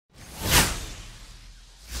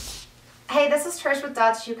Hey, this is Trish with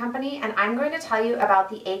Dodds Shoe Company, and I'm going to tell you about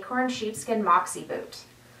the Acorn Sheepskin Moxie boot.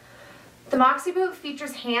 The Moxie boot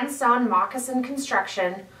features hand-sewn moccasin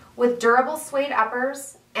construction with durable suede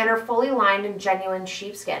uppers and are fully lined in genuine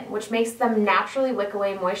sheepskin, which makes them naturally wick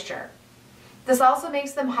away moisture. This also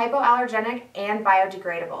makes them hypoallergenic and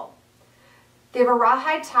biodegradable. They have a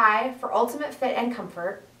rawhide tie for ultimate fit and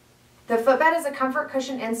comfort. The footbed is a comfort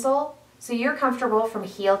cushion insole, so you're comfortable from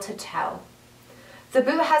heel to toe. The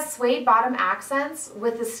boot has suede bottom accents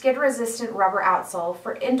with the skid-resistant rubber outsole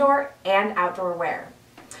for indoor and outdoor wear.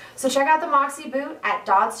 So check out the Moxie boot at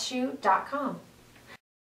doddsshoe.com.